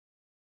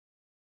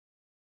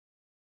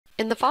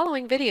In the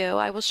following video,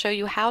 I will show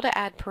you how to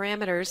add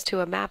parameters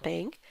to a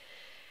mapping,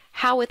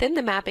 how within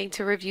the mapping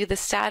to review the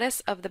status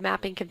of the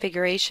mapping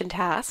configuration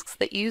tasks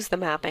that use the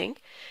mapping,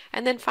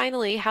 and then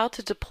finally how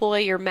to deploy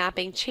your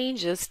mapping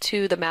changes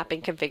to the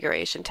mapping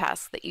configuration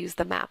tasks that use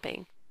the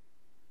mapping.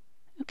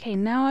 Okay,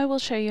 now I will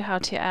show you how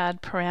to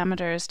add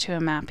parameters to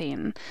a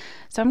mapping.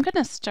 So I'm going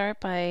to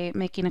start by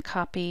making a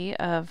copy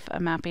of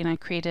a mapping I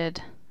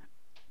created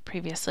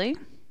previously.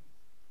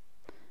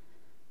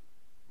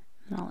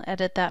 And I'll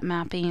edit that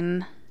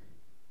mapping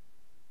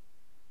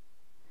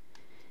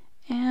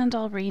and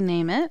I'll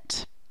rename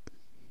it.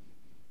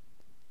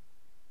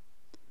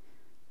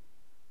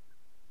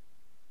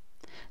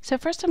 So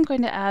first I'm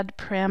going to add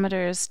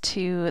parameters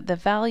to the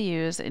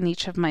values in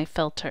each of my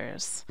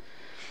filters.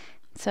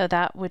 So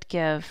that would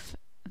give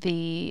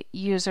the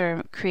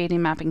user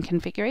creating mapping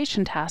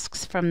configuration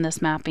tasks from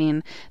this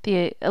mapping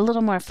a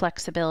little more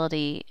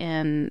flexibility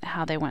in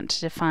how they want to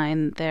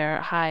define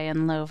their high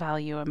and low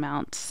value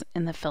amounts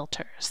in the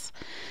filters.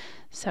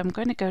 So I'm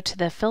going to go to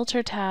the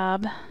Filter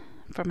tab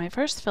for my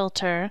first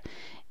filter,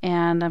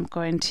 and I'm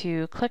going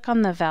to click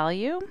on the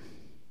value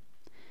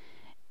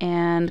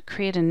and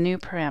create a new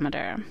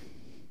parameter.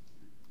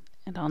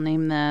 And I'll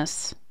name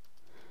this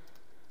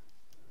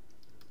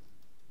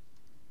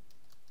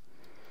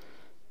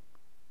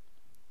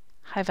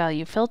high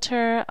value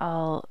filter.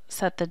 I'll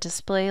set the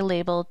display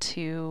label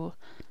to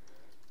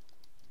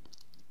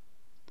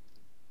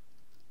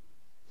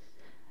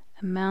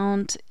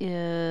amount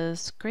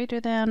is greater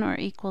than or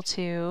equal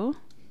to,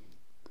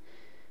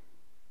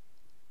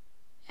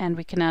 and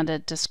we can add a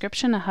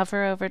description, a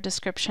hover over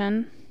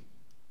description.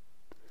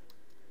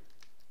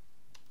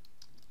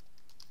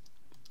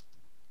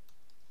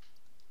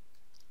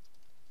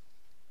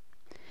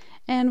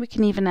 And we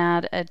can even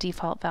add a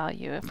default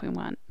value if we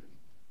want.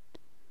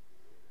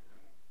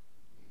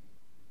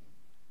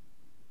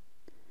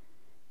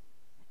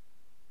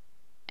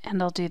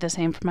 And I'll do the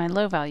same for my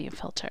low value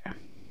filter.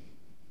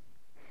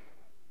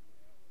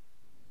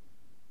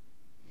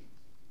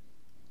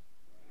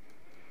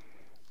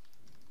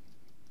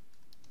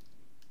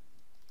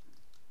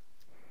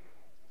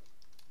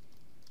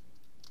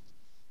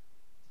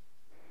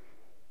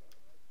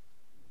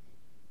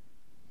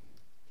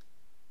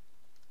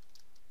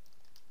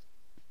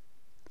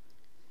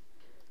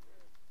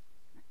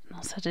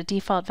 I'll set a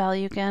default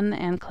value again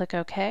and click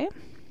OK.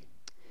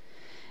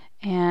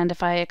 And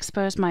if I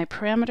expose my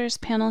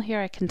parameters panel here,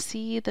 I can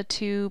see the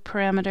two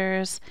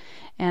parameters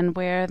and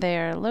where they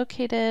are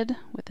located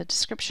with a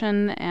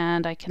description,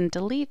 and I can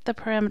delete the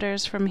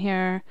parameters from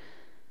here.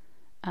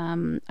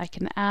 I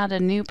can add a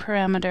new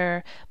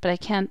parameter, but I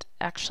can't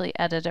actually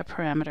edit a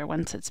parameter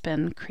once it's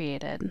been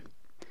created.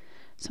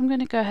 So I'm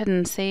going to go ahead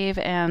and save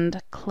and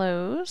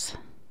close.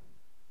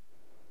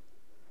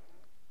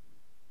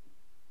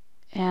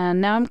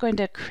 And now I'm going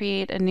to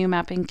create a new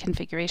mapping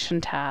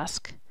configuration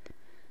task.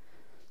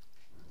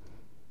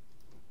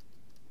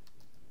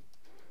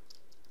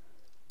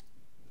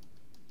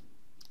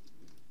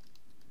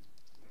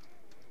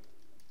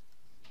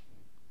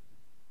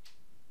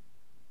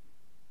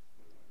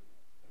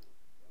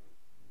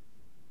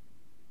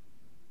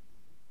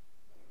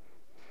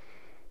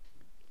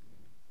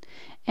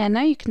 And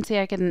now you can see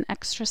I get an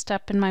extra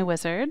step in my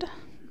wizard.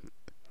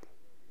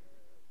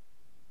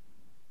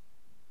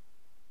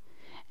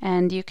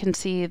 And you can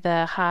see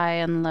the high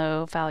and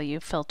low value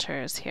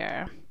filters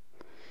here.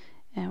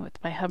 And with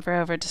my hover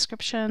over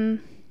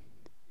description,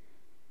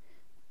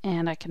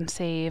 and I can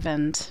save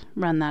and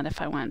run that if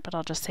I want, but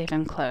I'll just save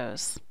and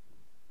close.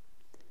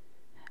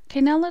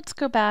 Okay, now let's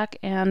go back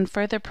and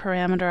further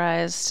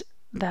parameterize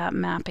that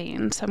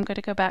mapping. So I'm going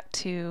to go back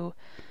to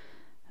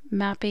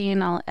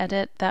mapping, I'll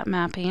edit that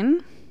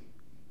mapping.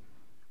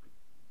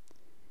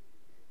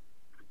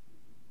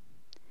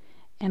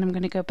 And I'm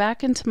going to go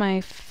back into my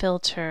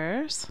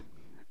filters,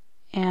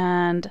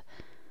 and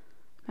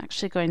I'm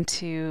actually going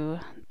to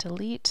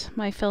delete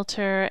my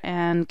filter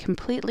and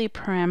completely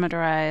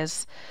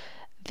parameterize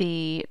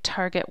the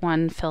target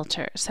one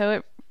filter. So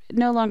it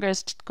no longer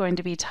is going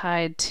to be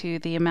tied to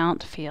the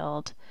amount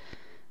field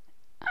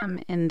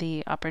in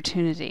the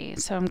opportunity.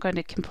 So I'm going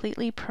to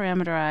completely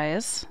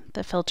parameterize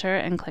the filter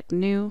and click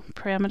New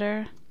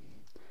Parameter.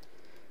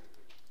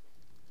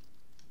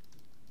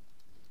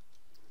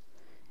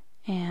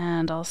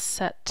 And I'll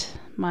set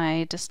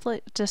my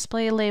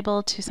display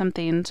label to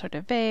something sort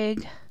of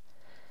vague.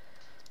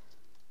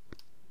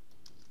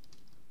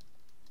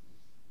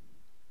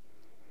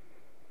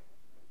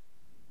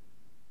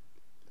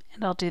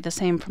 And I'll do the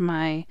same for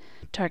my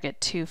target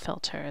 2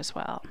 filter as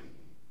well.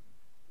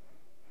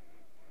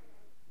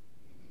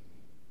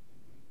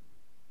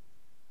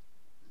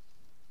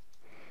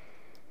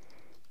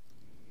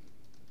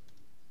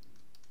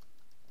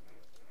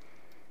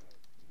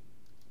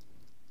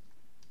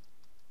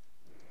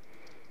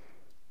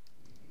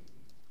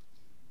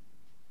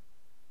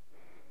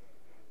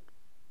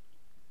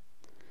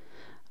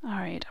 All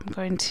right, I'm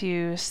going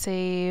to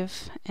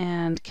save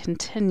and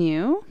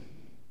continue.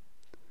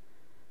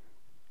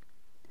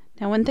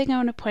 Now one thing I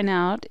want to point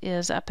out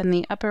is up in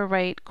the upper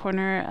right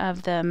corner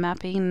of the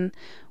mapping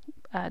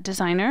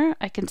designer,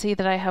 I can see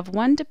that I have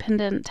one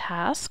dependent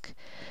task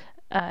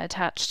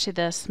attached to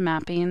this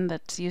mapping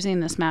that's using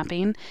this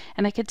mapping,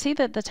 and I could see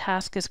that the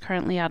task is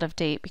currently out of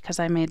date because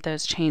I made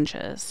those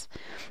changes.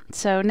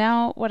 So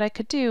now what I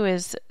could do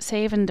is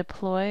save and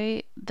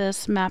deploy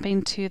this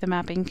mapping to the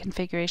mapping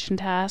configuration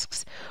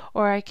tasks,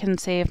 or I can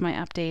save my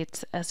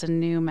updates as a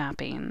new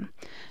mapping.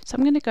 So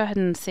I'm going to go ahead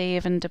and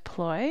save and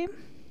deploy,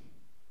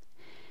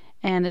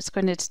 and it's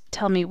going to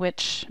tell me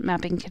which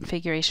mapping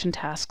configuration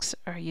tasks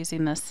are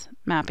using this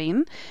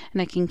mapping.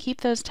 And I can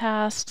keep those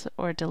tasks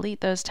or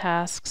delete those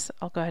tasks.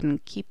 I'll go ahead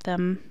and keep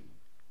them.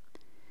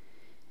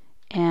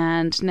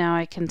 And now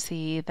I can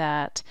see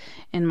that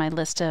in my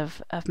list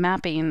of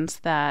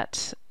mappings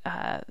that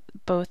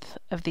both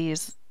of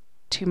these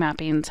two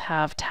mappings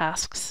have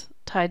tasks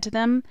tied to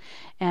them,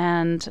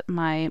 and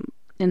my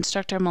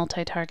instructor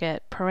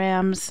multi-target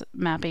params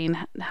mapping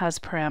has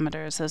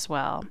parameters as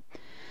well.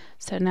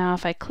 So now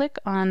if I click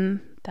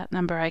on that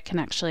number, I can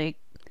actually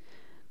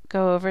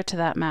go over to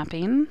that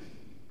mapping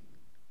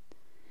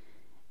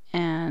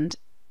and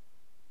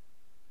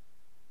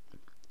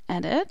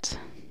edit.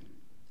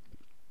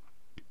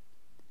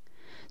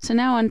 So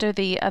now under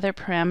the other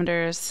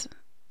parameters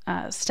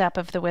step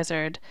of the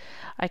wizard,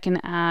 I can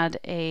add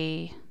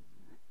a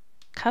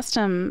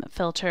custom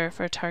filter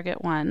for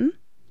target 1.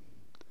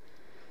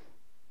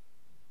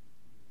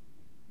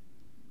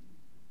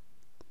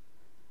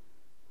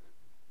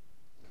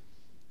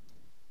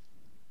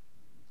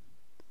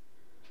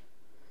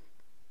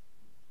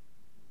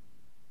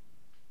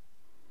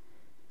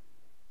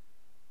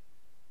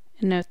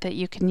 Note that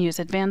you can use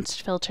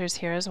advanced filters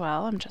here as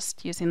well. I'm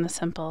just using the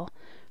simple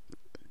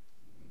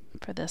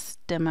for this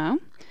demo.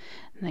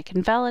 And I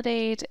can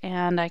validate,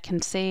 and I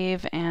can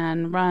save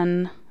and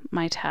run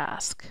my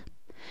task.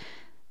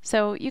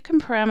 So you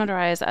can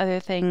parameterize other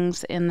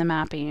things in the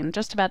mapping,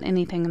 just about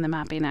anything in the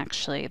mapping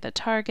actually. The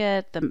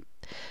target, the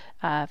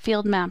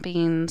field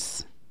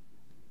mappings,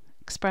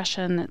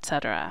 expression,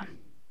 etc.